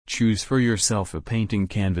Choose for yourself a painting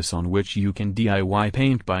canvas on which you can DIY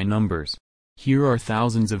paint by numbers. Here are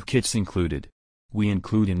thousands of kits included. We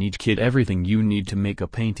include in each kit everything you need to make a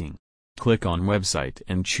painting. Click on website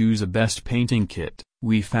and choose a best painting kit.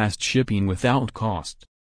 We fast shipping without cost,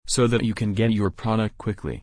 so that you can get your product quickly.